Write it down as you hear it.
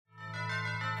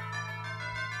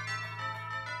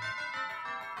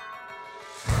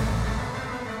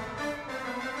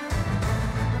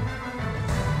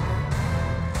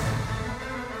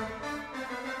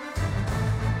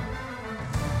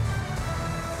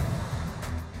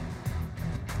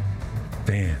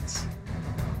Fans.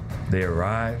 They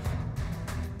arrive,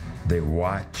 they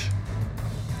watch,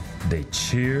 they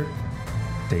cheer,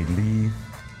 they leave,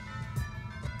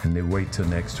 and they wait till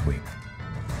next week.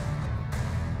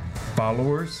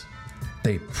 Followers,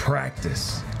 they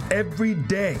practice every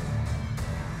day.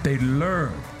 They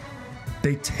learn,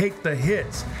 they take the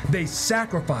hits, they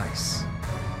sacrifice.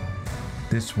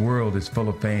 This world is full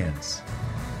of fans.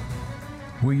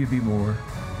 Will you be more?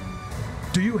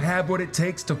 Do you have what it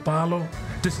takes to follow,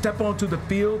 to step onto the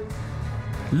field?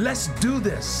 Let's do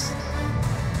this.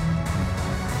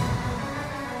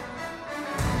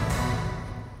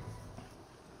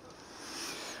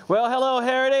 Well, hello,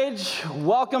 Heritage.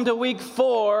 Welcome to week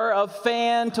 4 of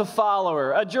Fan to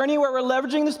Follower, a journey where we're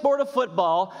leveraging the sport of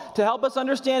football to help us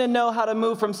understand and know how to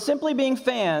move from simply being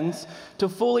fans to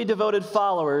fully devoted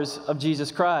followers of Jesus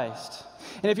Christ.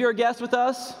 And if you're a guest with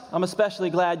us, I'm especially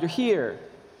glad you're here.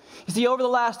 You see, over the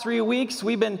last 3 weeks,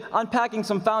 we've been unpacking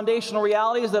some foundational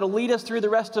realities that'll lead us through the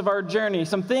rest of our journey.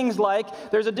 Some things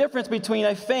like there's a difference between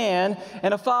a fan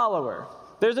and a follower.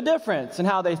 There's a difference in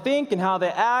how they think and how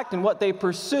they act and what they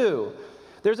pursue.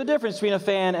 There's a difference between a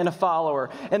fan and a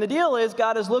follower. And the deal is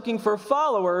God is looking for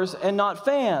followers and not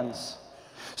fans.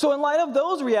 So in light of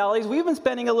those realities, we've been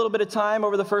spending a little bit of time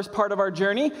over the first part of our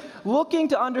journey looking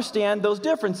to understand those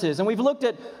differences. And we've looked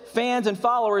at fans and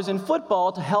followers in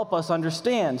football to help us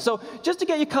understand. So just to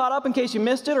get you caught up in case you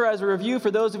missed it, or as a review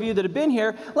for those of you that have been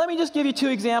here, let me just give you 2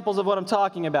 examples of what I'm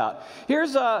talking about.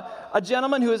 Here's a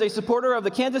gentleman who is a supporter of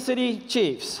the Kansas City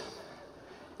Chiefs.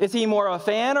 Is he more a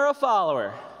fan or a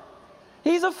follower?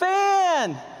 He's a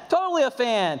fan. Totally a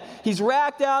fan. He's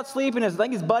racked out, sleeping. I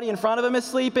think his buddy in front of him is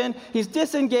sleeping. He's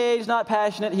disengaged, not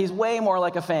passionate. He's way more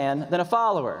like a fan than a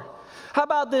follower. How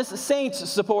about this Saints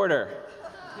supporter?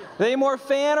 Are they more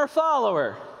fan or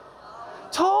follower?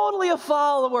 Totally a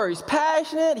follower. He's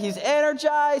passionate. He's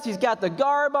energized. He's got the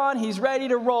garb on. He's ready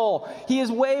to roll. He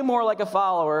is way more like a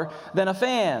follower than a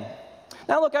fan.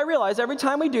 Now, look, I realize every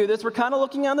time we do this, we're kind of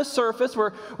looking on the surface.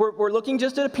 We're looking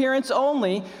just at appearance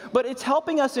only, but it's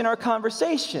helping us in our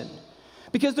conversation.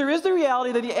 Because there is the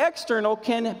reality that the external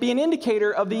can be an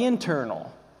indicator of the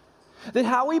internal. That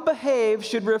how we behave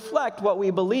should reflect what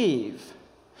we believe.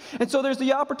 And so there's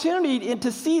the opportunity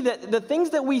to see that the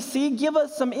things that we see give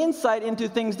us some insight into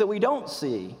things that we don't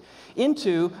see,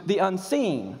 into the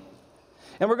unseen.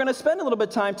 And we're going to spend a little bit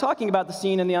of time talking about the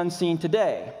seen and the unseen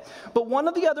today. But one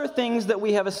of the other things that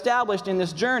we have established in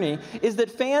this journey is that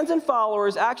fans and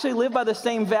followers actually live by the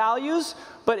same values,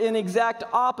 but in exact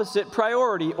opposite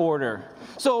priority order.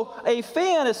 So a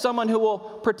fan is someone who will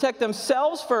protect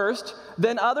themselves first,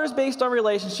 then others based on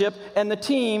relationship, and the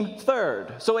team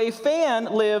third. So a fan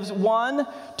lives 1,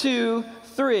 2,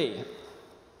 3.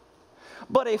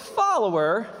 But a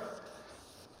follower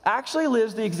actually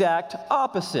lives the exact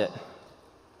opposite.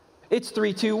 It's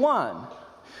 3, 2, 1.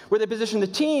 Where they position the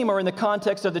team, or in the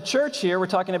context of the church here, we're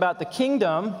talking about the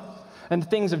kingdom and the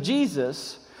things of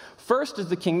Jesus. First is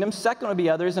the kingdom, second would be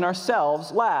others, and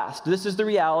ourselves last. This is the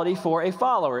reality for a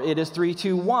follower. It is 3,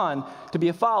 2, 1 to be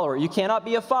a follower. You cannot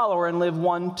be a follower and live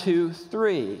 1, 2,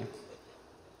 3.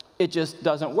 It just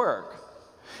doesn't work.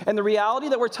 And the reality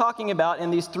that we're talking about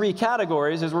in these 3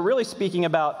 categories is we're really speaking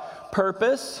about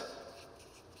purpose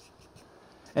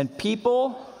and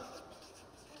people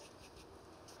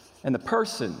and the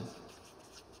person.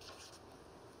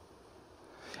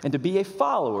 And to be a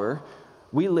follower,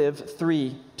 we live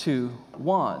 3, 2,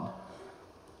 1.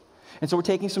 And so we're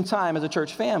taking some time as a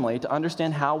church family to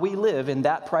understand how we live in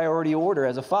that priority order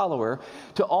as a follower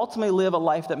to ultimately live a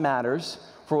life that matters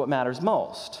for what matters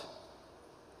most.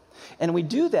 And we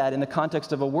do that in the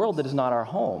context of a world that is not our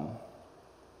home.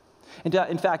 And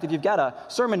in fact, if you've got a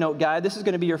sermon note guide, this is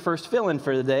going to be your first fill-in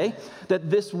for the day,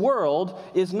 that this world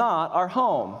is not our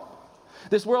home.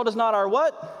 This world is not our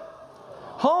what?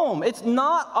 Home. It's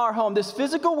not our home. This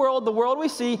physical world, the world we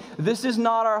see, this is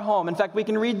not our home. In fact, we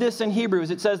can read this in Hebrews.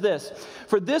 It says this: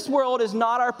 "For this world is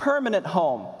not our permanent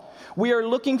home. We are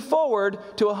looking forward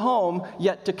to a home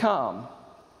yet to come."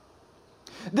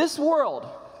 This world,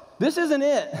 this isn't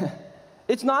it.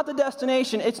 It's not the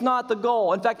destination. It's not the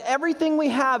goal. In fact, everything we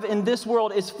have in this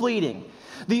world is fleeting.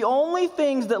 The only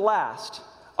things that last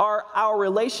are our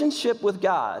relationship with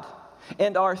God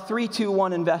and our 3, 2,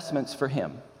 1 investments for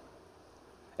Him.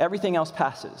 Everything else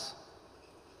passes.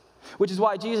 Which is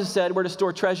why Jesus said we're to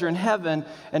store treasure in heaven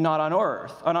and not on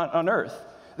earth.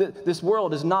 This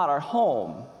world is not our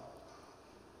home.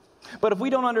 But if we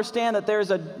don't understand that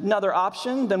there's another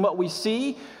option than what we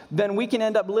see, then we can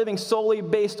end up living solely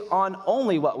based on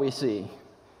only what we see.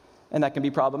 And that can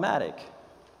be problematic.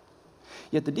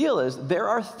 Yet the deal is, there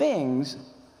are things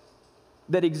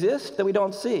that exist that we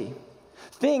don't see.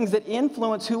 Things that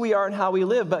influence who we are and how we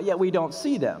live, but yet we don't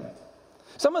see them.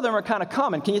 Some of them are kind of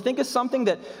common. Can you think of something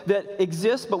that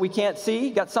exists but we can't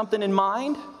see? Got something in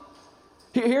mind?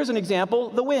 Here's an example,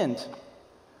 the wind.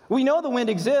 We know the wind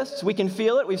exists. We can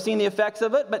feel it. We've seen the effects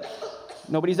of it, but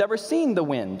nobody's ever seen the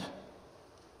wind.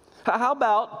 How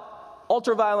about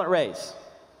ultraviolet rays?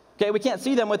 Okay, we can't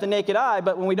see them with the naked eye,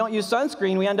 but when we don't use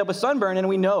sunscreen, we end up with sunburn, and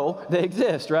we know they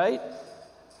exist, right?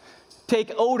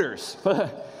 Take odors.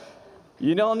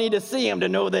 You don't need to see them to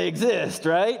know they exist,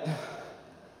 right?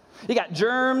 You got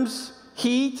germs,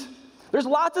 heat. There's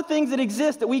lots of things that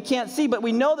exist that we can't see, but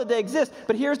we know that they exist.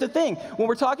 But here's the thing. When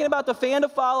we're talking about the fan to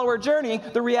follower journey,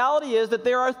 the reality is that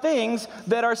there are things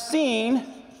that are seen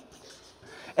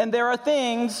and there are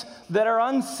things that are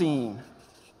unseen.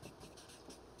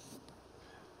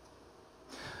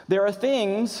 There are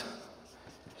things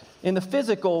in the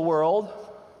physical world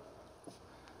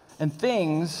and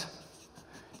things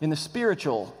in the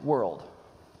spiritual world.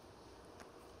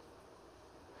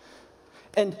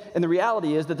 And the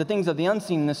reality is that the things of the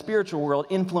unseen in the spiritual world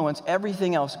influence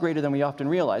everything else greater than we often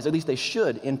realize. At least they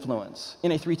should influence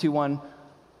in a 3-2-1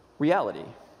 reality.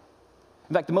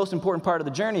 In fact, the most important part of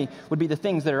the journey would be the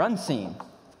things that are unseen,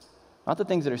 not the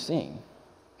things that are seen.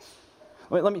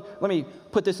 Let me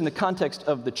put this in the context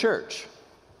of the church.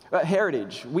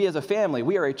 Heritage, we as a family,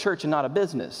 we are a church and not a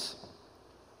business.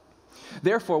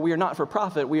 Therefore, we are not for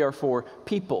profit, we are for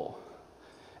people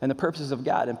and the purposes of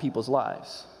God in people's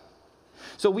lives.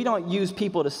 So we don't use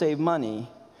people to save money.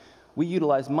 We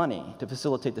utilize money to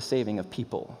facilitate the saving of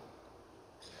people.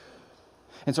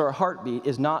 And so our heartbeat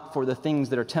is not for the things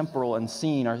that are temporal and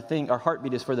seen. Our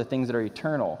heartbeat is for the things that are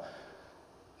eternal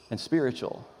and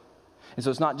spiritual. And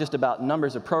so it's not just about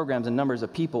numbers of programs and numbers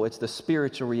of people. It's the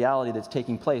spiritual reality that's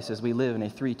taking place as we live in a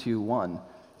 3-2-1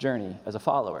 journey as a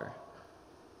follower.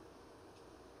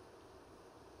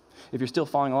 If you're still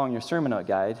following along your sermon note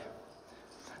guide,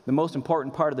 the most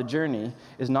important part of the journey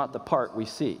is not the part we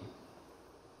see.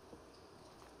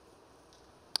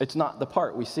 It's not the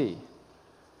part we see.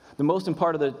 The most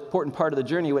important part of the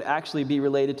journey would actually be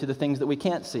related to the things that we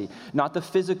can't see. Not the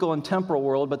physical and temporal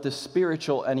world, but the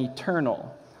spiritual and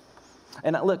eternal.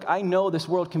 And look, I know this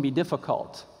world can be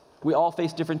difficult. We all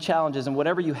face different challenges, and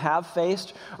whatever you have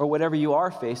faced or whatever you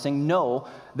are facing, know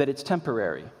that it's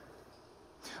temporary.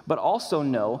 But also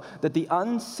know that the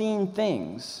unseen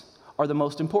things are the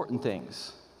most important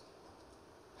things.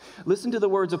 Listen to the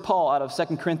words of Paul out of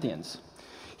 2 Corinthians.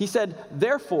 He said,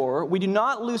 "Therefore, we do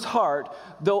not lose heart,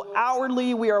 though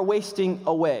outwardly we are wasting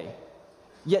away.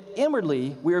 Yet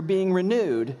inwardly we are being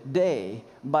renewed day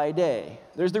by day."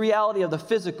 There's the reality of the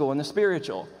physical and the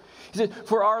spiritual. He said,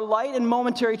 "For our light and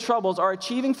momentary troubles are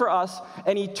achieving for us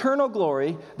an eternal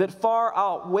glory that far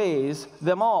outweighs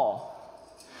them all.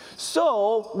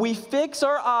 So we fix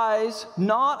our eyes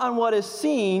not on what is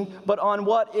seen, but on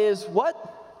what is what?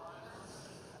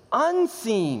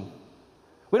 Unseen."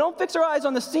 We don't fix our eyes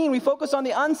on the seen, we focus on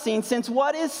the unseen, since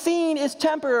what is seen is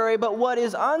temporary, but what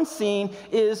is unseen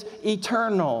is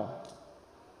eternal.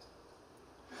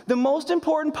 The most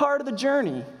important part of the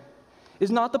journey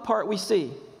is not the part we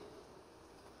see.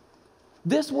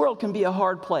 This world can be a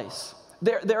hard place.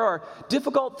 There are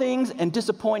difficult things and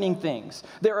disappointing things.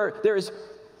 There is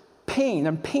pain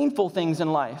and painful things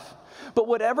in life. But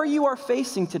whatever you are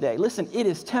facing today, listen, it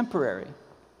is temporary.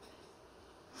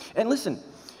 And listen,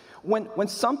 when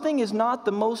something is not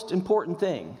the most important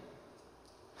thing,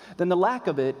 then the lack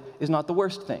of it is not the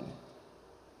worst thing.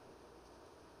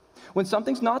 When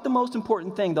something's not the most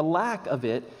important thing, the lack of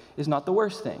it is not the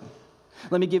worst thing.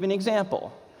 Let me give you an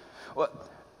example.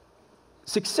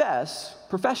 Success,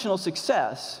 professional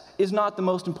success, is not the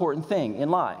most important thing in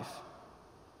life.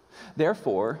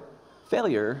 Therefore,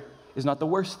 failure is not the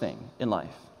worst thing in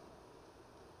life.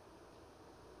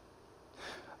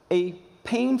 A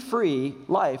pain-free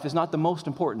life is not the most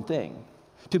important thing.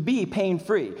 To be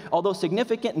pain-free, although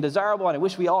significant and desirable, and I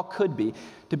wish we all could be,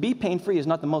 to be pain-free is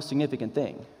not the most significant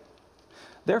thing.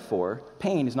 Therefore,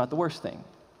 pain is not the worst thing.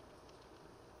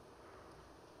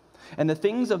 And the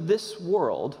things of this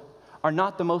world are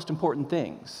not the most important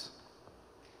things.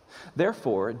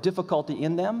 Therefore, difficulty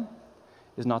in them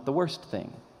is not the worst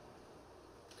thing.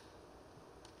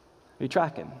 Are you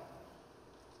tracking?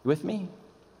 You with me?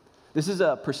 This is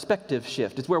a perspective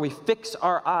shift. It's where we fix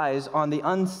our eyes on the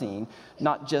unseen,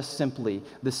 not just simply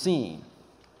the seen.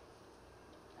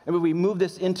 And when we move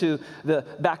this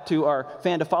back to our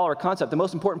fan to follower concept, the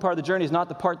most important part of the journey is not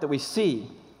the part that we see.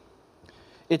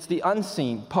 It's the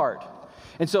unseen part.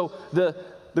 And so the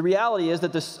reality is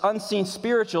that this unseen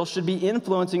spiritual should be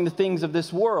influencing the things of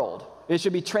this world. It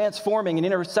should be transforming and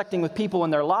intersecting with people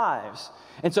in their lives.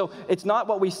 And so it's not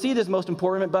what we see that's most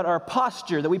important, but our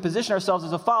posture, that we position ourselves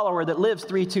as a follower that lives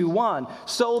 3-2-1,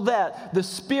 so that the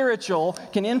spiritual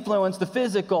can influence the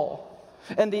physical,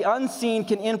 and the unseen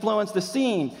can influence the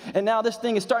seen. And now this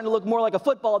thing is starting to look more like a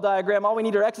football diagram. All we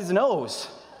need are X's and O's.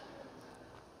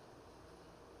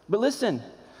 But listen,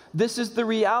 this is the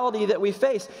reality that we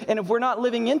face. And if we're not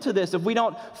living into this, if we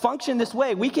don't function this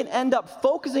way, we can end up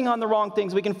focusing on the wrong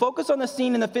things. We can focus on the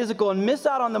seen and the physical and miss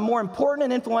out on the more important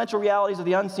and influential realities of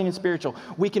the unseen and spiritual.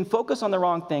 We can focus on the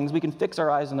wrong things. We can fix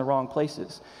our eyes in the wrong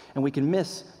places. And we can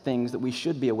miss things that we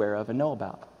should be aware of and know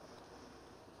about.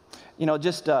 You know,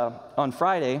 just on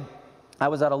Friday, I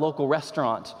was at a local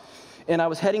restaurant. And I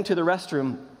was heading to the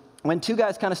restroom when two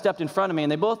guys kind of stepped in front of me.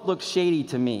 And they both looked shady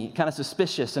to me, kind of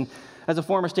suspicious. And as a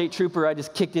former state trooper, I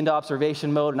just kicked into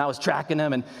observation mode, and I was tracking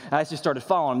them, and I just started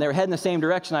following them. They were heading the same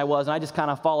direction I was, and I just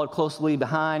kind of followed closely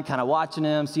behind, kind of watching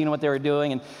them, seeing what they were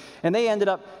doing, and they ended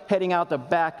up heading out the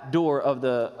back door of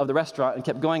the restaurant and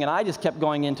kept going, and I just kept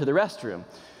going into the restroom,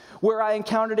 where I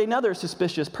encountered another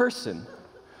suspicious person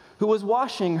who was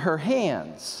washing her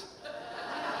hands.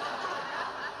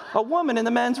 A woman in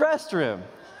the men's restroom.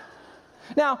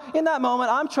 Now, in that moment,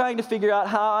 I'm trying to figure out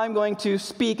how I'm going to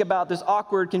speak about this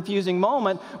awkward, confusing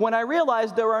moment when I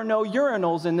realized there are no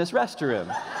urinals in this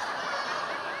restroom.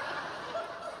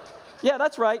 Yeah,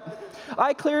 that's right.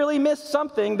 I clearly missed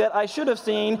something that I should have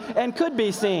seen and could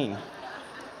be seen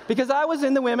because I was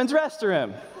in the women's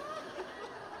restroom.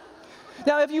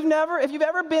 Now, if you've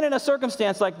ever been in a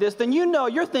circumstance like this, then you know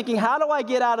you're thinking, how do I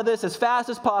get out of this as fast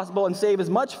as possible and save as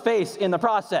much face in the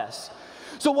process?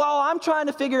 So while I'm trying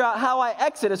to figure out how I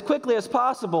exit as quickly as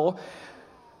possible,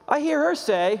 I hear her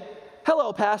say,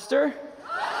 "Hello, Pastor."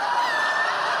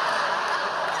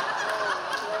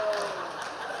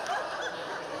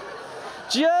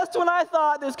 Just when I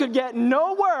thought this could get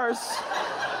no worse,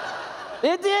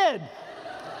 it did.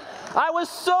 I was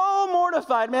so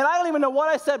mortified, man. I don't even know what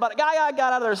I said, but I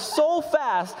got out of there so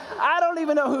fast, I don't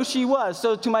even know who she was.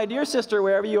 So to my dear sister,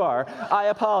 wherever you are, I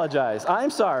apologize.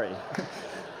 I'm sorry.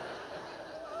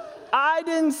 I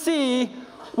didn't see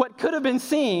what could have been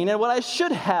seen and what I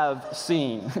should have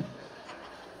seen.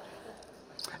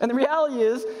 And the reality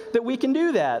is that we can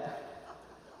do that.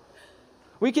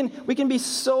 We can be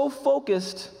so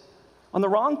focused on the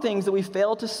wrong things that we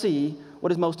fail to see what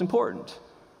is most important.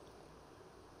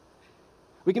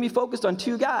 We can be focused on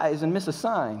two guys and miss a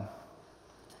sign,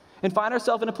 and find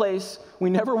ourselves in a place we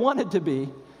never wanted to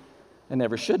be and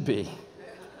never should be.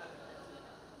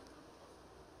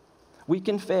 We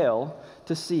can fail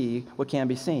to see what can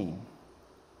be seen.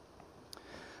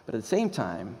 But at the same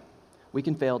time, we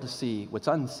can fail to see what's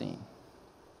unseen.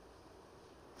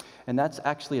 And that's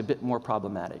actually a bit more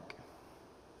problematic.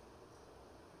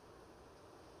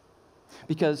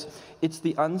 Because it's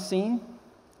the unseen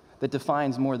that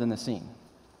defines more than the seen.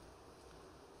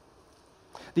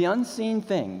 The unseen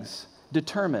things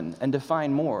determine and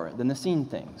define more than the seen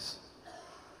things.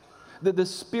 The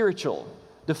spiritual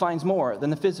defines more than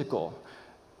the physical.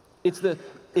 It's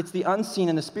the unseen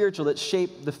and the spiritual that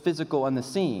shape the physical and the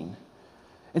seen.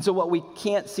 And so what we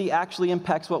can't see actually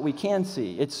impacts what we can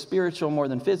see. It's spiritual more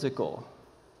than physical.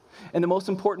 And the most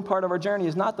important part of our journey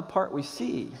is not the part we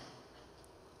see,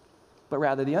 but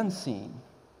rather the unseen.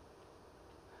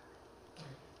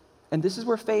 And this is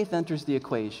where faith enters the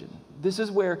equation. This is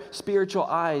where spiritual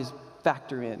eyes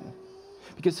factor in.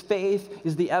 Because faith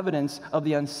is the evidence of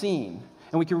the unseen.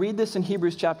 And we can read this in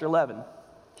Hebrews chapter 11.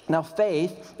 Now,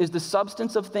 faith is the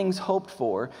substance of things hoped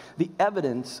for, the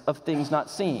evidence of things not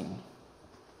seen.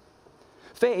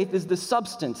 Faith is the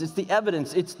substance, it's the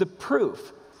evidence, it's the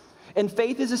proof. And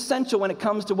faith is essential when it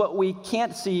comes to what we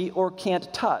can't see or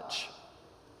can't touch.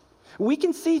 We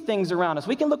can see things around us.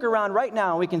 We can look around right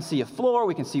now and we can see a floor,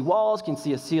 we can see walls, we can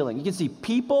see a ceiling. You can see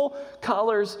people,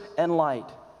 colors, and light.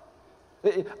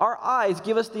 Our eyes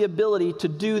give us the ability to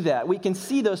do that. We can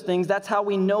see those things. That's how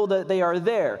we know that they are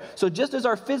there. So just as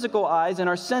our physical eyes and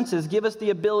our senses give us the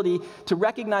ability to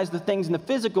recognize the things in the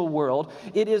physical world,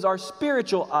 it is our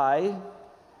spiritual eye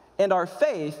and our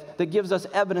faith that gives us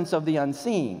evidence of the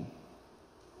unseen,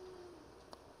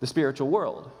 the spiritual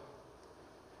world.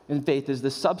 And faith is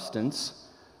the substance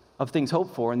of things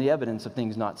hoped for and the evidence of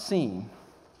things not seen.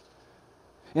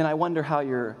 And I wonder how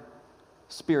your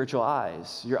spiritual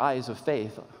eyes, your eyes of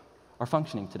faith, are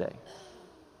functioning today.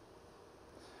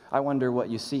 I wonder what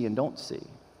you see and don't see.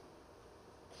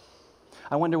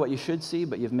 I wonder what you should see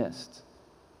but you've missed.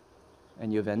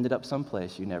 And you've ended up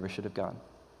someplace you never should have gone.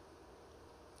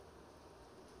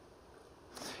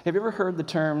 Have you ever heard the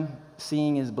term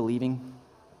seeing is believing?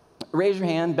 Raise your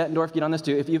hand, Bettendorf, get on this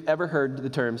too, if you've ever heard the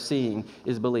term seeing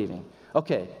is believing.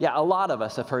 Okay, yeah, a lot of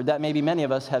us have heard that. Maybe many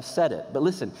of us have said it. But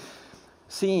listen,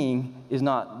 seeing is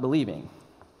not believing.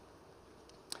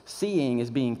 Seeing is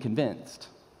being convinced.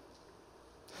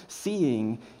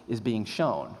 Seeing is being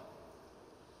shown.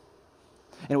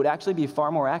 And it would actually be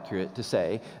far more accurate to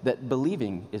say that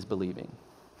believing is believing.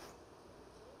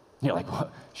 You're like,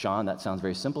 well, Sean, that sounds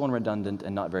very simple and redundant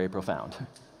and not very profound.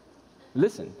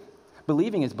 Listen,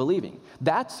 believing is believing.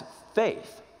 That's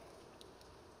faith.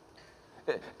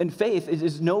 And faith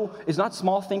is not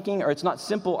small thinking or it's not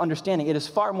simple understanding. It is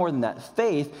far more than that.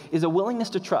 Faith is a willingness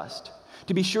to trust,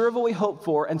 to be sure of what we hope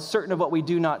for and certain of what we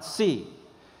do not see.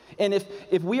 And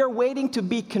if we are waiting to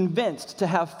be convinced to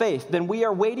have faith, then we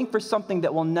are waiting for something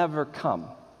that will never come.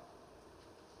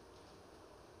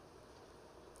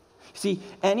 See,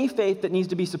 any faith that needs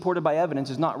to be supported by evidence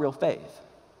is not real faith.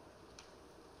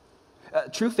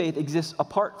 True faith exists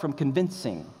apart from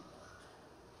convincing.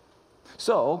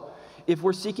 So, if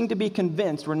we're seeking to be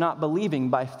convinced, we're not believing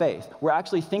by faith. We're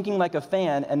actually thinking like a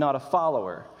fan and not a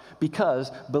follower,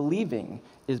 because believing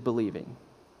is believing.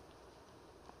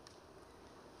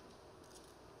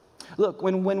 Look,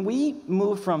 when we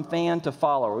move from fan to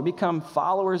follower, we become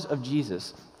followers of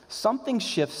Jesus, something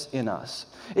shifts in us.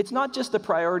 It's not just the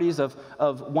priorities of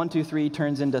 1, 2, 3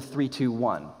 turns into 3, 2,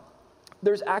 1.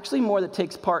 There's actually more that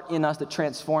takes part in us that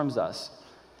transforms us.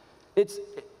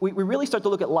 We really start to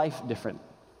look at life different.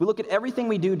 We look at everything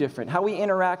we do different, how we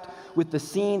interact with the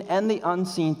seen and the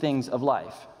unseen things of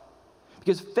life.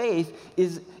 Because faith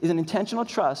is an intentional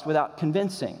trust without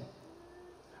convincing.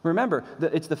 Remember,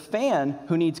 it's the fan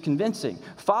who needs convincing.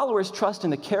 Followers trust in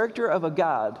the character of a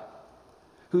God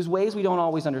whose ways we don't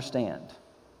always understand.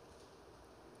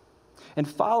 And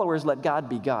followers let God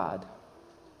be God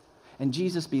and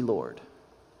Jesus be Lord.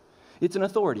 It's an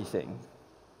authority thing.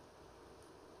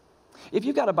 If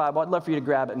you've got a Bible, I'd love for you to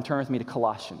grab it and turn with me to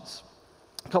Colossians.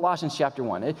 Colossians chapter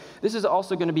 1. This is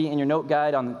also going to be in your note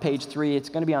guide on page 3. It's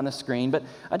going to be on the screen. But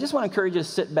I just want to encourage you to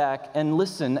sit back and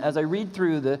listen as I read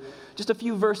through just a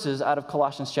few verses out of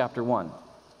Colossians chapter 1.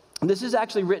 This is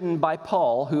actually written by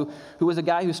Paul, who was a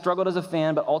guy who struggled as a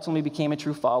fan but ultimately became a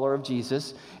true follower of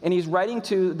Jesus. And he's writing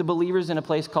to the believers in a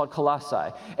place called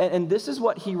Colossae. And this is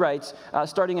what he writes,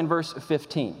 starting in verse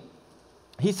 15.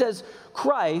 He says,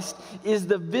 Christ is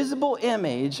the visible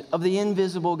image of the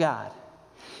invisible God.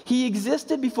 He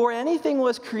existed before anything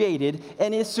was created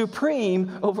and is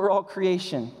supreme over all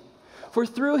creation. For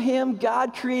through him,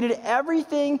 God created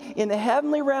everything in the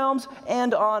heavenly realms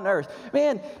and on earth.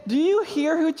 Man, do you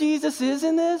hear who Jesus is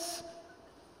in this?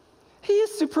 He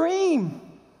is supreme.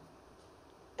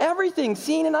 Everything,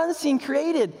 seen and unseen,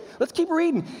 created. Let's keep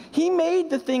reading. He made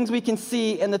the things we can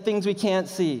see and the things we can't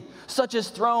see, such as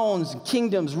thrones,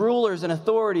 kingdoms, rulers, and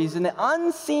authorities in the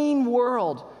unseen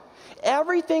world.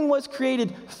 Everything was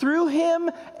created through him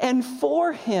and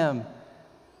for him.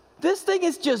 This thing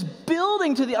is just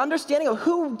building to the understanding of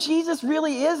who Jesus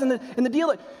really is and the deal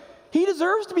that he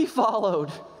deserves to be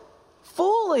followed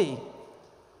fully.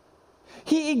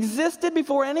 He existed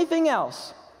before anything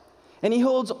else, and he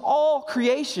holds all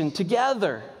creation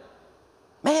together.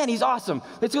 Man, he's awesome.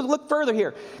 Let's look further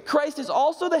here. Christ is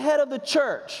also the head of the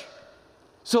church.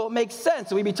 So it makes sense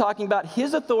that we'd be talking about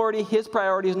his authority, his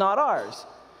priorities, not ours.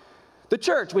 The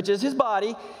church, which is his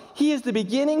body, he is the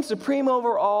beginning, supreme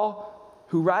over all,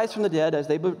 who rise from the dead as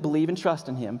they believe and trust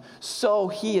in him. So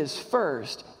he is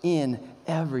first in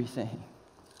everything.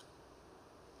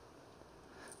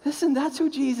 Listen, that's who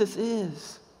Jesus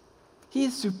is. He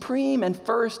is supreme and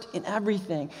first in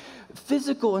everything,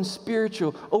 physical and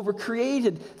spiritual, over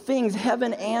created things,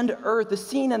 heaven and earth, the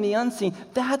seen and the unseen.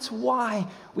 That's why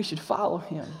we should follow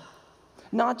him.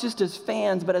 Not just as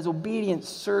fans, but as obedient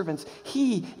servants.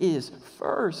 He is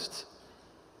first.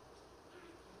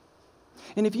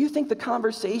 And if you think the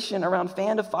conversation around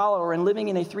fan to follower and living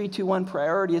in a 3-2-1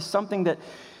 priority is something that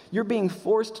you're being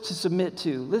forced to submit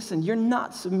to, listen, you're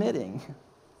not submitting.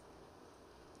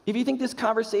 If you think this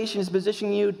conversation is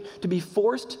positioning you to be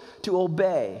forced to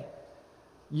obey,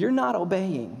 you're not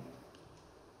obeying.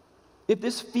 If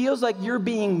this feels like you're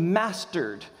being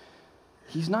mastered,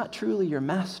 he's not truly your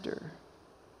master.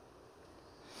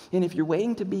 And if you're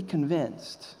waiting to be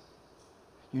convinced,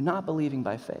 you're not believing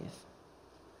by faith.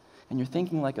 And you're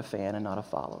thinking like a fan and not a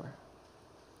follower.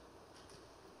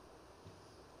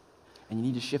 And you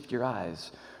need to shift your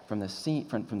eyes from the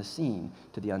seen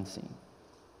to the unseen.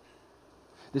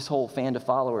 This whole fan to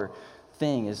follower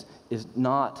thing is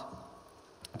not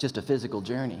just a physical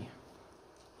journey.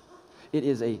 It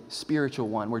is a spiritual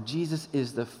one where Jesus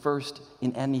is the first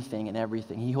in anything and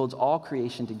everything. He holds all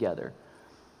creation together.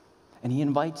 And he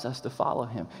invites us to follow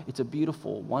him. It's a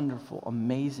beautiful, wonderful,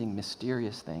 amazing,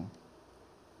 mysterious thing.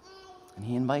 And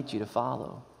he invites you to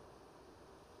follow.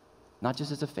 Not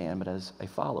just as a fan, but as a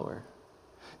follower.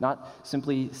 Not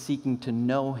simply seeking to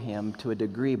know him to a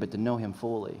degree, but to know him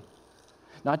fully.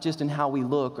 Not just in how we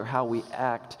look or how we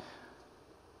act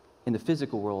in the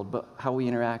physical world, but how we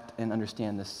interact and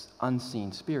understand this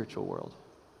unseen spiritual world.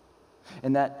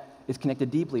 And that is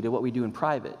connected deeply to what we do in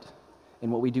private,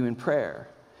 and what we do in prayer,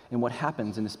 and what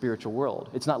happens in the spiritual world.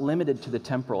 It's not limited to the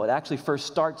temporal. It actually first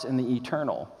starts in the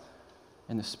eternal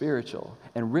and the spiritual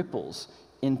and ripples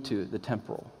into the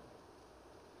temporal.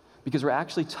 Because we're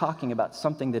actually talking about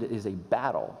something that is a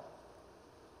battle.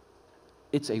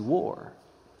 It's a war.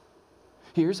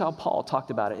 Here's how Paul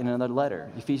talked about it in another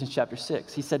letter, Ephesians chapter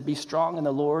 6. He said, "Be strong in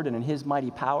the Lord and in his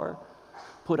mighty power.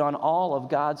 Put on all of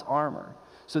God's armor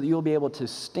so that you'll be able to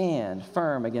stand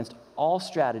firm against all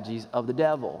strategies of the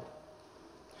devil.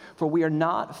 For we are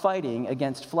not fighting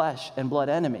against flesh and blood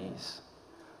enemies,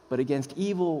 but against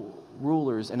evil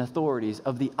rulers and authorities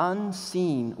of the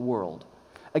unseen world,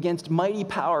 against mighty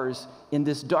powers in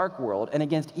this dark world, and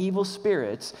against evil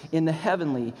spirits in the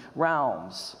heavenly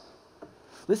realms."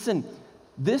 Listen,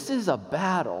 this is a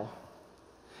battle.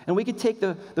 And we could take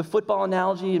the football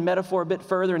analogy and metaphor a bit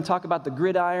further and talk about the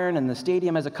gridiron and the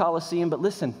stadium as a coliseum, but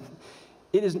listen,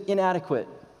 it is inadequate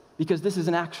because this is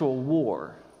an actual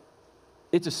war.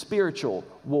 It's a spiritual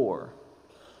war.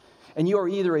 And you are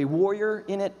either a warrior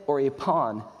in it or a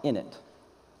pawn in it.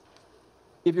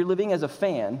 If you're living as a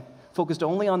fan, focused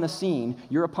only on the scene,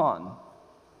 you're a pawn.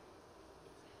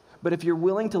 But if you're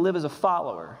willing to live as a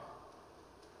follower,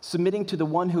 submitting to the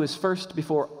one who is first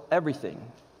before everything,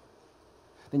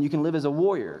 then you can live as a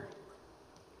warrior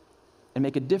and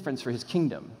make a difference for his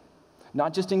kingdom.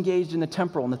 Not just engaged in the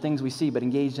temporal and the things we see, but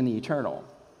engaged in the eternal,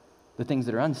 the things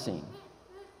that are unseen.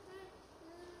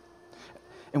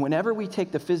 And whenever we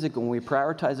take the physical and we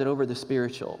prioritize it over the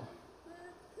spiritual,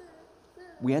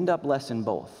 we end up less in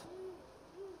both.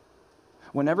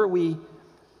 Whenever we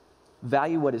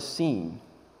value what is seen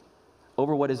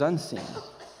over what is unseen,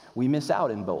 we miss out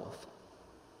in both.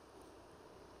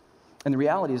 And the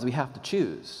reality is we have to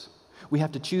choose. We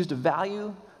have to choose to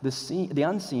value the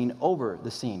unseen over the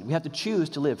seen. We have to choose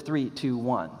to live 3, 2,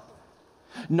 1.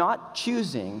 Not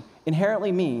choosing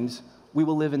inherently means we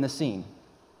will live in the seen,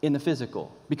 in the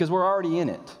physical, because we're already in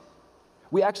it.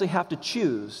 We actually have to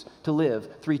choose to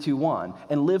live 3, 2, 1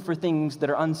 and live for things that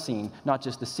are unseen, not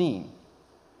just the seen.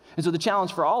 And so the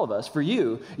challenge for all of us, for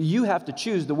you have to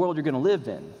choose the world you're going to live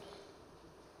in.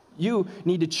 You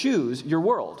need to choose your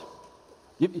world.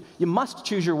 You must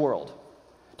choose your world.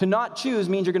 To not choose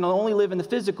means you're going to only live in the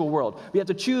physical world. We have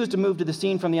to choose to move to the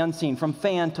seen from the unseen, from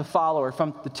fan to follower,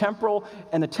 from the temporal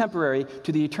and the temporary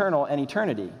to the eternal and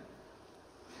eternity.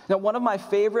 Now, one of my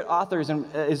favorite authors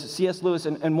is C.S. Lewis,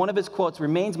 and one of his quotes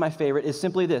remains my favorite, is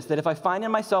simply this, that if I find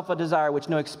in myself a desire which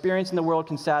no experience in the world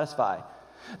can satisfy,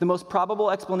 the most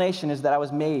probable explanation is that I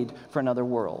was made for another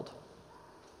world.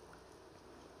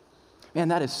 Man,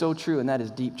 that is so true, and that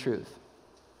is deep truth.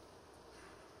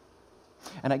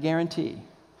 And I guarantee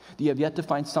that you have yet to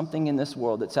find something in this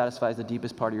world that satisfies the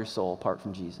deepest part of your soul apart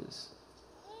from Jesus.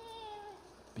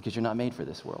 Because you're not made for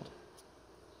this world.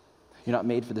 You're not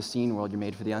made for the seen world, you're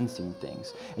made for the unseen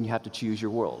things. And you have to choose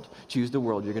your world. Choose the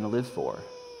world you're going to live for.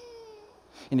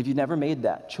 And if you've never made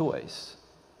that choice,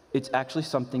 it's actually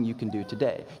something you can do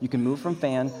today. You can move from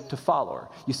fan to follower.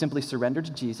 You simply surrender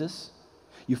to Jesus,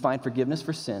 you find forgiveness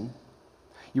for sin,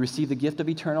 you receive the gift of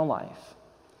eternal life,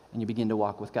 and you begin to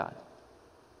walk with God.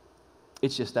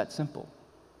 It's just that simple.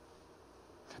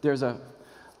 There's a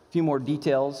few more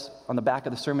details on the back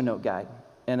of the sermon note guide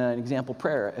and an example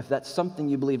prayer. If that's something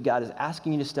you believe God is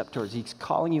asking you to step towards, He's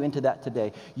calling you into that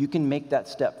today, you can make that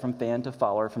step from fan to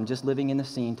follower, from just living in the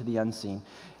seen to the unseen.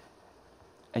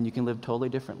 And you can live totally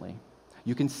differently.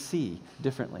 You can see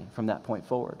differently from that point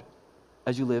forward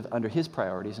as you live under His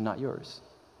priorities and not yours,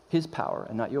 His power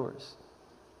and not yours.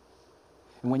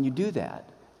 And when you do that,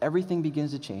 everything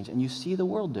begins to change and you see the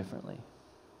world differently.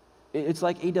 It's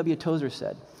like A.W. Tozer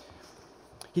said.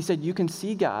 He said, you can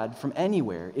see God from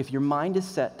anywhere if your mind is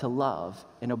set to love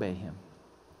and obey Him.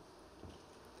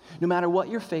 No matter what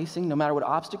you're facing, no matter what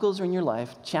obstacles are in your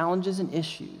life, challenges and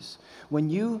issues, when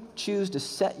you choose to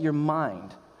set your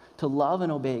mind to love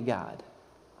and obey God,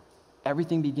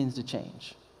 everything begins to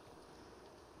change.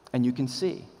 And you can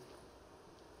see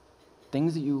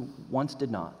things that you once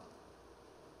did not.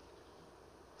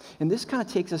 And this kind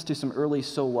of takes us to some early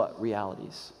so what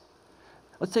realities.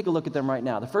 Let's take a look at them right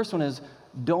now. The first one is,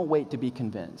 don't wait to be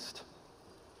convinced.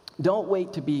 Don't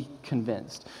wait to be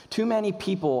convinced. Too many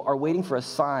people are waiting for a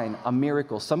sign, a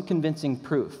miracle, some convincing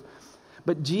proof.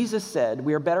 But Jesus said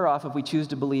we are better off if we choose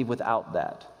to believe without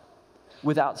that,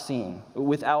 without seeing,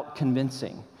 without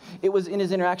convincing. It was in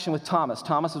his interaction with Thomas.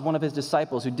 Thomas was one of his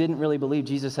disciples who didn't really believe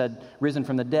Jesus had risen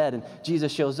from the dead. And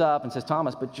Jesus shows up and says,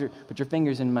 Thomas, put your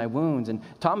fingers in my wounds. And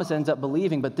Thomas ends up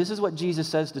believing, but this is what Jesus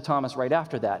says to Thomas right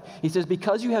after that. He says,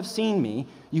 because you have seen me,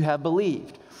 you have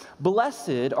believed.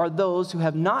 Blessed are those who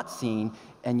have not seen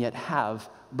and yet have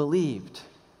believed.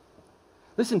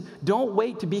 Listen, don't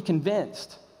wait to be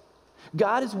convinced.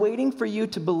 God is waiting for you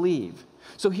to believe.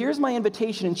 So here's my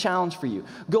invitation and challenge for you.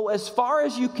 Go as far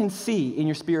as you can see in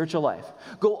your spiritual life.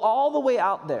 Go all the way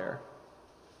out there,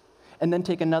 and then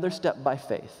take another step by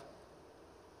faith.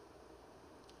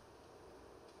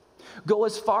 Go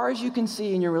as far as you can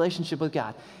see in your relationship with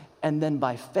God, and then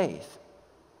by faith,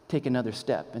 take another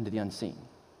step into the unseen.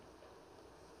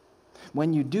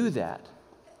 When you do that,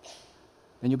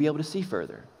 then you'll be able to see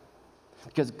further,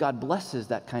 because God blesses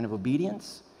that kind of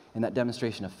obedience and that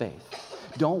demonstration of faith.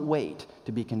 Don't wait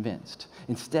to be convinced.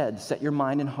 Instead, set your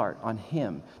mind and heart on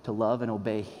Him to love and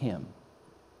obey Him.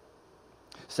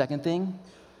 Second thing,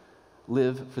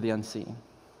 live for the unseen.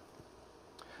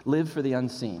 Live for the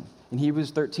unseen. In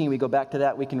Hebrews 13, we go back to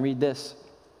that, we can read this.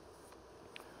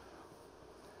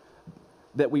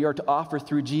 That we are to offer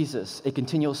through Jesus a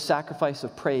continual sacrifice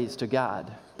of praise to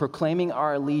God, proclaiming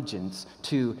our allegiance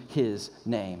to His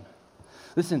name.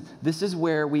 Listen, this is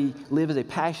where we live as a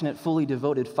passionate, fully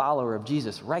devoted follower of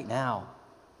Jesus right now,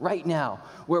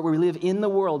 where we live in the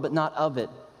world but not of it,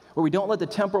 where we don't let the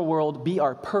temporal world be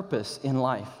our purpose in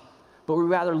life, but we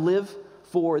rather live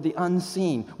for the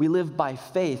unseen. We live by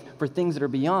faith for things that are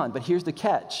beyond. But here's the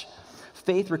catch.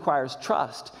 Faith requires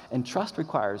trust, and trust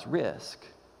requires risk.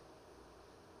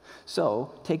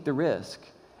 So take the risk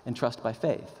and trust by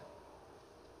faith.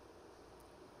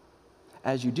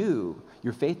 As you do,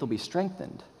 your faith will be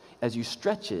strengthened as you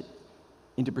stretch it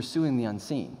into pursuing the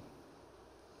unseen.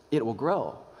 It will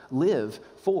grow. Live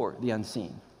for the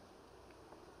unseen.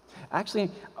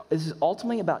 Actually, this is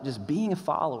ultimately about just being a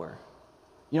follower.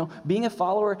 You know, being a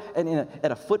follower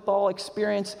at a football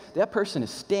experience, that person is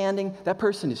standing, that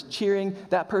person is cheering,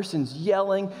 that person's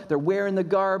yelling, they're wearing the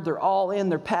garb, they're all in,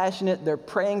 they're passionate, they're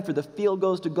praying for the field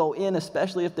goals to go in,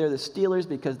 especially if they're the Steelers,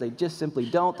 because they just simply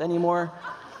don't anymore.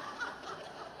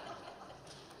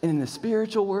 And in the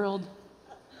spiritual world,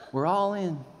 we're all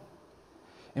in,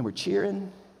 and we're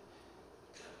cheering,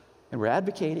 and we're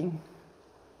advocating,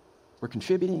 we're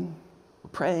contributing, we're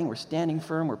praying, we're standing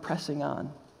firm, we're pressing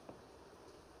on.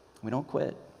 We don't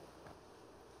quit.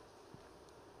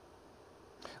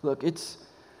 Look, it's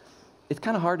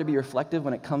kind of hard to be reflective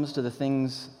when it comes to the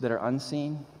things that are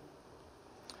unseen.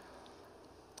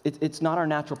 It's not our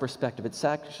natural perspective. It's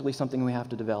actually something we have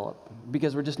to develop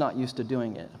because we're just not used to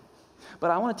doing it. But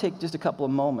I want to take just a couple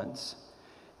of moments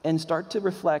and start to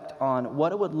reflect on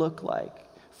what it would look like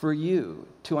for you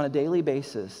to, on a daily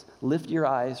basis, lift your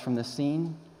eyes from the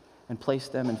seen and place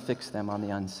them and fix them on the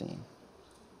unseen.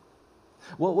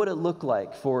 What would it look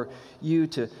like for you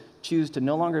to choose to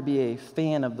no longer be a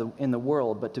fan in the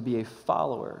world, but to be a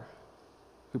follower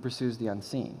who pursues the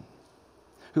unseen,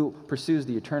 who pursues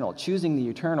the eternal, choosing the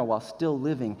eternal while still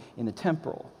living in the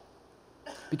temporal?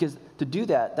 Because to do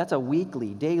that, that's a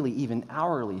weekly, daily, even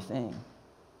hourly thing.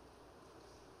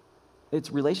 It's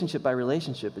relationship by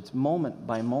relationship. It's moment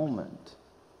by moment.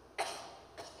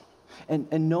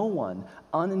 And no one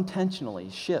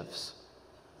unintentionally shifts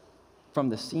from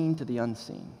the seen to the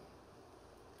unseen.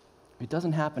 It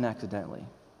doesn't happen accidentally.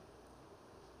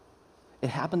 It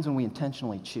happens when we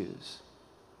intentionally choose.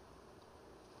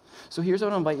 So here's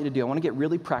what I invite you to do. I want to get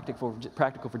really practical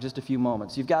for just a few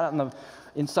moments. You've got on the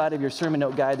inside of your sermon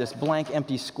note guide this blank,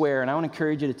 empty square, and I want to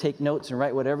encourage you to take notes and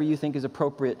write whatever you think is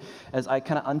appropriate as I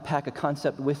kind of unpack a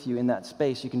concept with you in that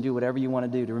space. You can do whatever you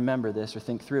want to do to remember this or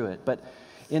think through it. But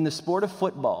in the sport of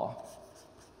football,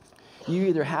 you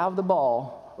either have the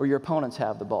ball or your opponents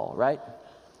have the ball, right?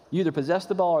 You either possess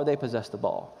the ball or they possess the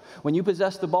ball. When you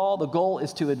possess the ball, the goal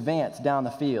is to advance down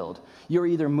the field. You're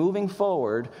either moving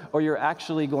forward or you're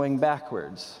actually going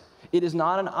backwards. It is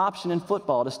not an option in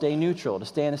football to stay neutral, to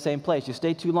stay in the same place. You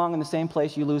stay too long in the same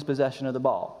place, you lose possession of the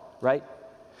ball, right?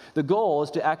 The goal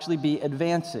is to actually be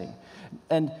advancing.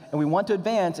 And we want to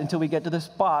advance until we get to the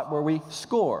spot where we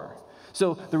score.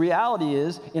 So the reality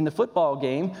is, in the football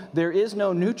game, there is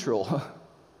no neutral.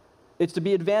 It's to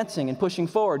be advancing and pushing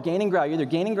forward, gaining ground. You're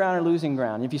either gaining ground or losing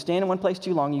ground. If you stand in one place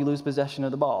too long, you lose possession of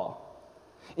the ball.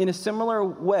 In a similar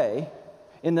way,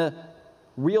 in the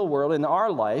real world, in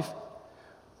our life,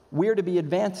 we're to be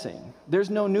advancing. There's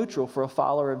no neutral for a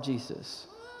follower of Jesus.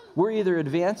 We're either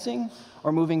advancing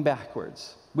or moving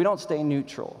backwards. We don't stay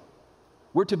neutral.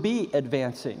 We're to be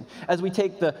advancing as we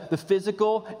take the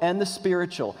physical and the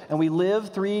spiritual, and we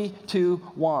live 3, 2,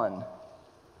 1.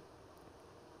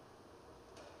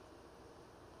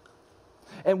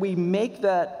 And we make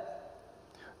that,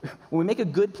 when we make a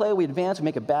good play, we advance. We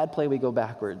make a bad play, we go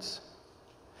backwards.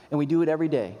 And we do it every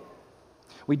day.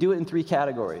 We do it in 3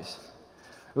 categories.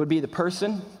 It would be the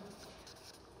person,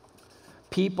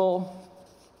 people,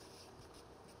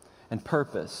 and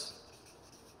purpose.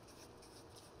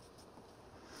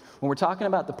 When we're talking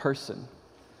about the person,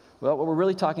 well, what we're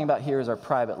really talking about here is our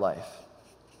private life.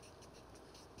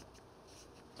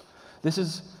 This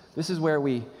is where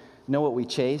we know what we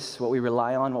chase, what we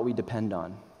rely on, what we depend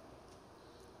on.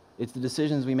 It's the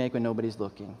decisions we make when nobody's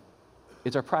looking.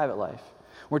 It's our private life.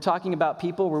 We're talking about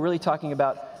people, we're really talking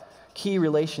about key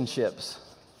relationships.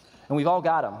 And we've all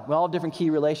got them. We all have different key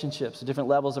relationships, different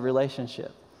levels of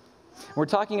relationship. We're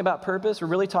talking about purpose, we're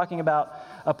really talking about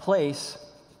a place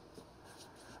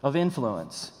of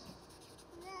influence.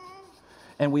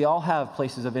 And we all have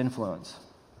places of influence.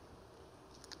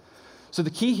 So the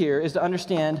key here is to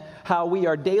understand how we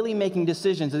are daily making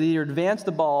decisions that either advance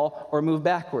the ball or move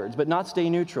backwards, but not stay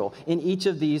neutral in each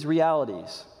of these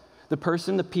realities: the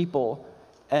person, the people,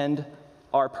 and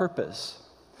our purpose.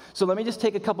 So let me just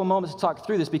take a couple moments to talk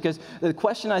through this, because the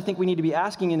question I think we need to be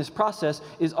asking in this process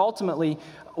is ultimately,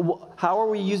 how are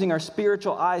we using our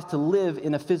spiritual eyes to live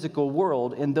in a physical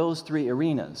world in those 3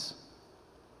 arenas?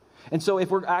 And so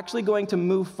if we're actually going to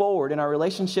move forward in our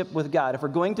relationship with God, if we're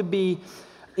going to be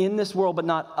in this world but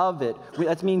not of it,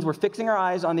 that means we're fixing our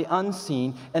eyes on the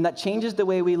unseen, and that changes the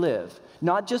way we live.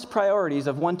 Not just priorities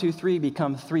of 1, 2, 3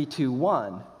 become 3, 2,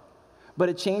 1, but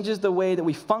it changes the way that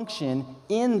we function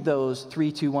in those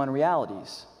 3, 2, 1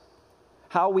 realities.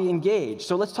 How we engage.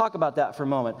 So let's talk about that for a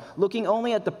moment. Looking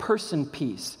only at the person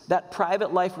piece, that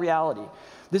private life reality.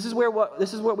 This is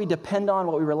what we depend on,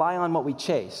 what we rely on, what we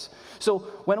chase. So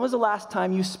when was the last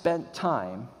time you spent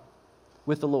time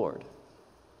with the Lord?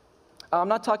 I'm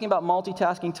not talking about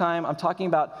multitasking time. I'm talking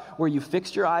about where you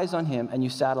fixed your eyes on Him and you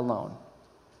sat alone.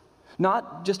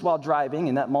 Not just while driving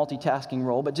in that multitasking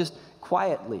role, but just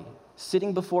quietly,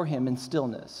 sitting before Him in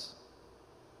stillness,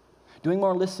 doing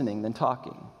more listening than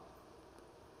talking.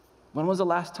 When was the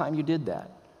last time you did that?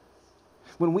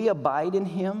 When we abide in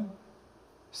Him,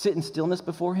 sit in stillness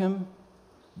before Him,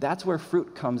 that's where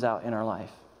fruit comes out in our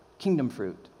life, kingdom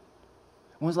fruit.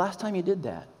 When was the last time you did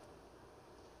that?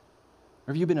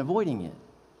 Or have you been avoiding it?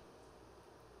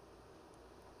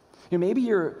 Maybe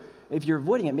if you're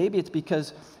avoiding it, maybe it's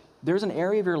because there's an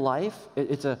area of your life,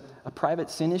 it's a private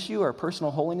sin issue or a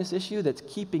personal holiness issue that's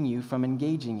keeping you from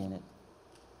engaging in it.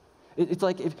 It's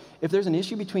like if there's an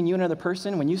issue between you and another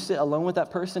person, when you sit alone with that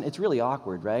person, it's really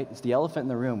awkward, right? It's the elephant in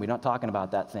the room. We're not talking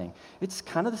about that thing. It's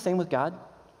kind of the same with God.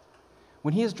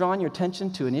 When He has drawn your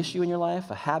attention to an issue in your life,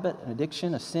 a habit, an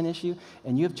addiction, a sin issue,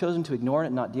 and you have chosen to ignore it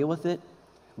and not deal with it,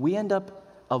 we end up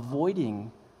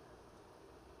avoiding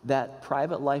that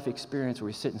private life experience where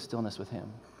we sit in stillness with Him.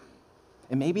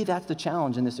 And maybe that's the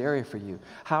challenge in this area for you.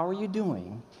 How are you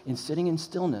doing in sitting in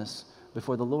stillness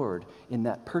before the Lord in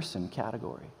that person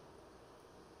category?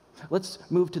 Let's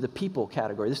move to the people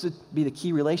category. This would be the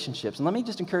key relationships. And let me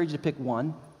just encourage you to pick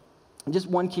one, just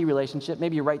one key relationship.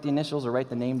 Maybe you write the initials or write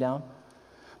the name down.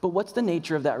 But what's the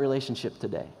nature of that relationship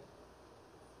today?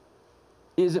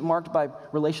 Is it marked by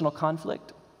relational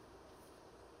conflict?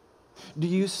 Do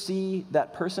you see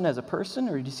that person as a person,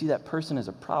 or do you see that person as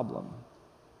a problem?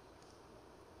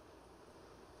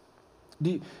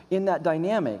 In that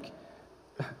dynamic,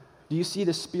 do you see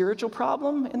the spiritual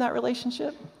problem in that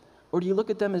relationship, or do you look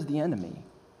at them as the enemy?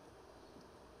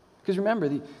 Because remember,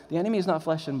 the enemy is not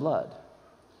flesh and blood.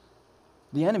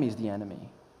 The enemy is the enemy,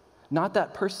 not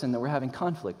that person that we're having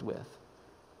conflict with.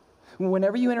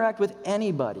 Whenever you interact with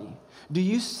anybody, do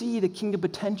you see the kingdom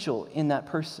potential in that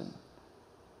person?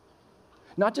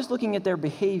 Not just looking at their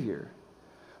behavior,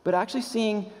 but actually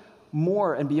seeing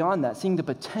more and beyond that, seeing the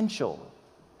potential.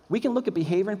 We can look at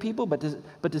behavior in people, but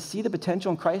to see the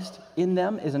potential in Christ in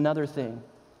them is another thing.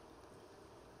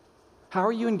 How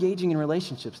are you engaging in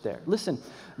relationships there? Listen,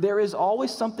 there is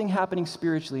always something happening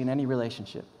spiritually in any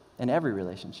relationship, in every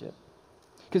relationship.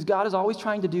 Because God is always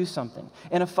trying to do something.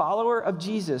 And a follower of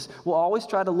Jesus will always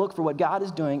try to look for what God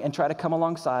is doing and try to come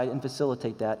alongside and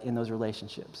facilitate that in those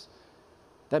relationships.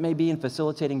 That may be in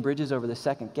facilitating bridges over the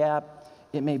second gap.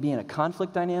 It may be in a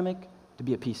conflict dynamic to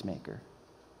be a peacemaker.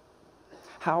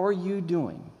 How are you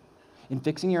doing in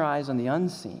fixing your eyes on the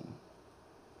unseen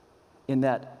in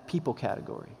that people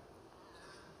category?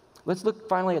 Let's look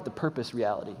finally at the purpose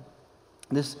reality,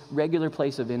 this regular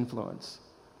place of influence.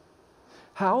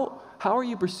 How are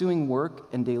you pursuing work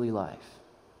and daily life?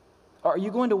 Are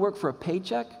you going to work for a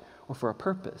paycheck or for a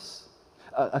purpose,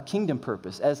 a kingdom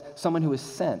purpose, as someone who is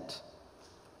sent?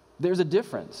 There's a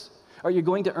difference. Are you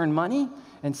going to earn money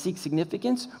and seek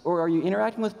significance, or are you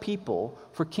interacting with people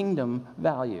for kingdom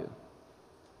value?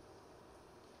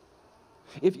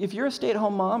 If you're a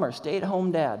stay-at-home mom or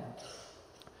stay-at-home dad,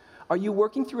 are you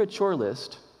working through a chore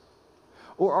list,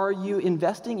 or are you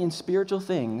investing in spiritual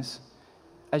things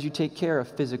as you take care of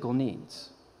physical needs?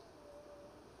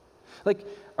 Like,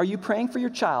 are you praying for your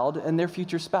child and their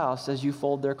future spouse as you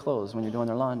fold their clothes when you're doing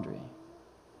their laundry?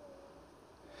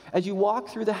 As you walk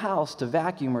through the house to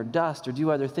vacuum or dust or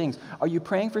do other things, are you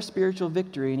praying for spiritual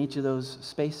victory in each of those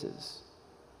spaces?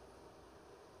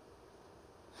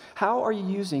 How are you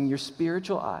using your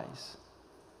spiritual eyes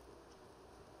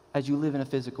as you live in a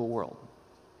physical world?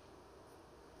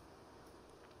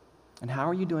 And how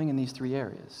are you doing in these three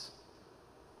areas?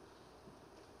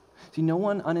 See, no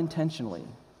one unintentionally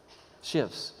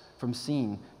shifts from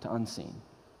seen to unseen.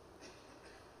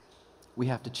 We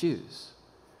have to choose.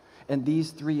 And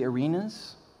these three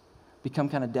arenas become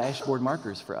kind of dashboard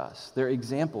markers for us. They're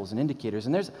examples and indicators.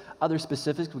 And there's other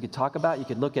specifics we could talk about. You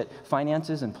could look at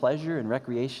finances and pleasure and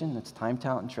recreation. That's time,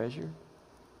 talent, and treasure.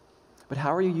 But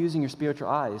how are you using your spiritual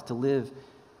eyes to live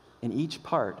in each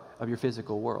part of your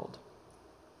physical world?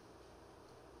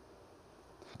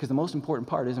 Because the most important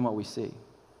part isn't what we see.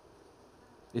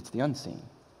 It's the unseen.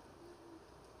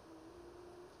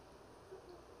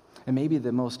 And maybe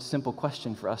the most simple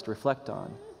question for us to reflect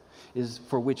on is,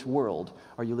 for which world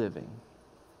are you living?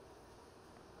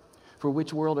 For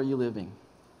which world are you living?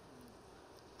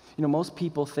 You know, most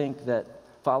people think that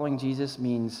following Jesus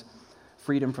means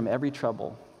freedom from every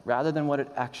trouble, rather than what it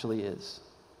actually is.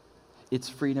 It's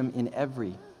freedom in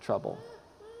every trouble.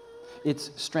 It's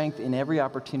strength in every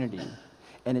opportunity,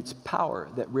 and it's power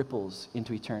that ripples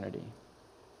into eternity.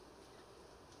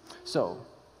 So,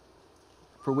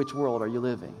 for which world are you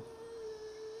living?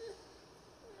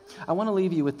 I want to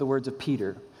leave you with the words of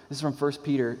Peter. This is from 1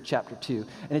 Peter chapter 2,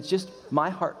 and it's just my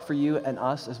heart for you and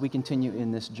us as we continue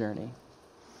in this journey.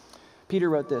 Peter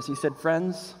wrote this. He said,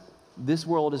 "Friends, this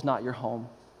world is not your home,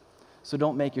 so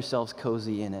don't make yourselves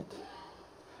cozy in it.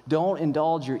 Don't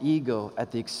indulge your ego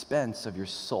at the expense of your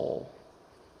soul.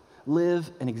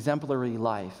 Live an exemplary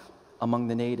life among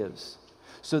the natives,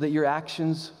 so that your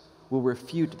actions will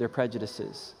refute their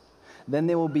prejudices. Then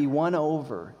they will be won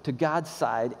over to God's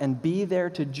side and be there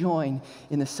to join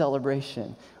in the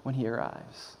celebration when he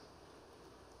arrives."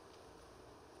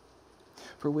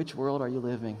 For which world are you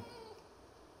living?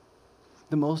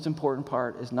 The most important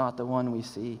part is not the one we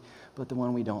see, but the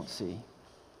one we don't see.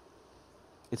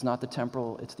 It's not the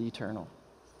temporal, it's the eternal.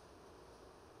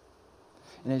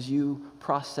 And as you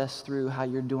process through how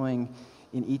you're doing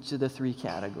in each of the three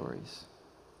categories,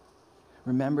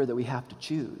 remember that we have to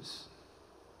choose.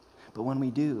 But when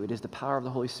we do, it is the power of the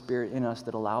Holy Spirit in us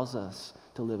that allows us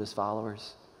to live as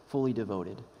followers, fully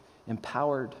devoted,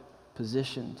 empowered,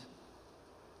 positioned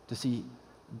to see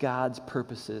God's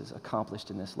purposes accomplished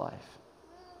in this life.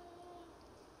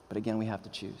 But again, we have to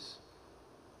choose.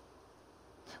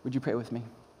 Would you pray with me?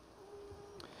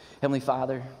 Heavenly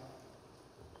Father,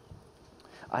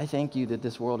 I thank you that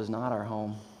this world is not our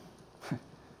home,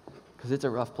 because it's a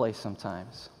rough place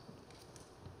sometimes.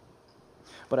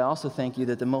 But I also thank you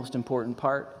that the most important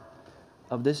part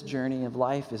of this journey of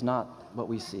life is not what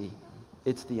we see.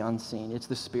 It's the unseen. It's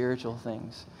the spiritual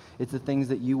things. It's the things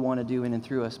that you want to do in and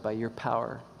through us by your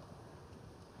power.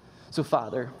 So,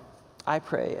 Father, I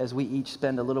pray as we each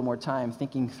spend a little more time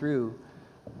thinking through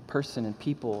person and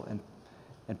people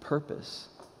and purpose,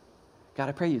 God,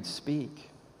 I pray you'd speak.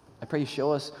 I pray you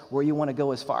show us where you want to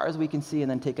go as far as we can see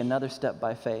and then take another step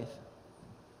by faith.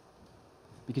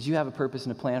 Because you have a purpose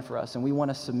and a plan for us, and we want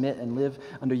to submit and live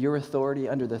under your authority,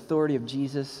 under the authority of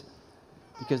Jesus,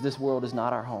 because this world is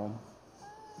not our home.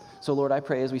 So, Lord, I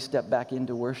pray as we step back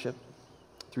into worship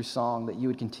through song that you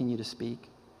would continue to speak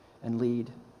and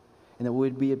lead, and that we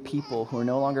would be a people who are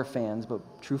no longer fans, but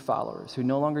true followers, who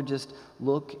no longer just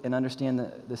look and understand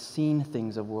the seen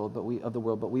things of the world,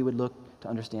 but we would look to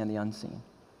understand the unseen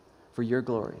for your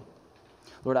glory.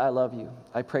 Lord, I love you.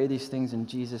 I pray these things in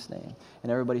Jesus' name.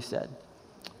 And everybody said,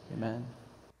 amen.